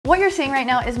What you're seeing right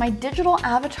now is my digital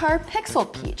avatar Pixel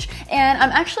Peach, and I'm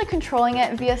actually controlling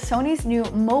it via Sony's new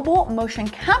mobile motion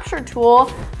capture tool,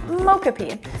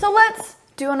 Mocopi. So let's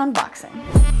do an unboxing.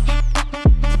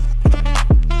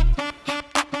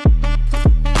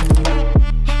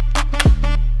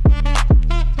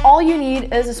 All you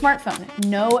need is a smartphone,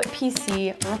 no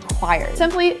PC required.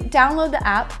 Simply download the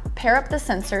app, pair up the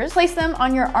sensors, place them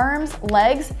on your arms,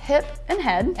 legs, hip, and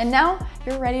head, and now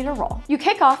you're ready to roll. You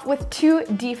kick off with 2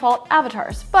 default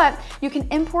avatars, but you can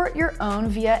import your own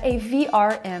via a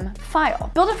VRM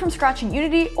file. Build it from scratch in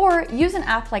Unity or use an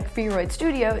app like Vroid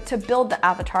Studio to build the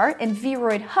avatar and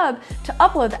Vroid Hub to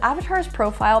upload the avatar's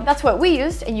profile. That's what we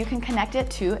used, and you can connect it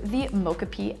to the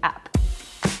Mocopi app.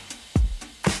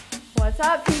 What's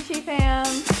up, Peachy fam?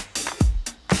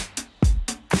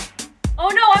 Oh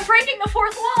no, I'm breaking the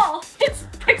fourth wall! It's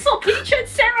Pixel Peach and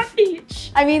Sarah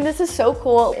Peach! I mean, this is so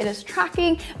cool. It is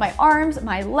tracking my arms,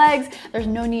 my legs. There's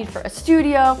no need for a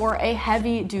studio or a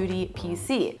heavy-duty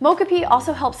PC. Mocopi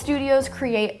also helps studios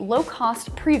create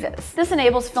low-cost previs. This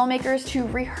enables filmmakers to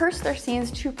rehearse their scenes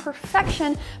to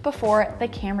perfection before the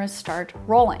cameras start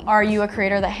rolling. Are you a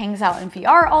creator that hangs out in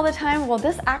VR all the time? Well,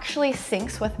 this actually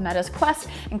syncs with Meta's Quest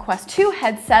and Quest 2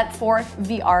 headsets for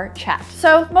VR chat.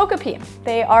 So, Mocopi.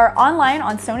 They are online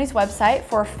on Sony's website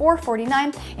for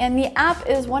 $4.49, and the app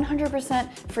is 100%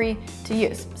 free to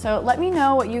use. So let me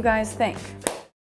know what you guys think.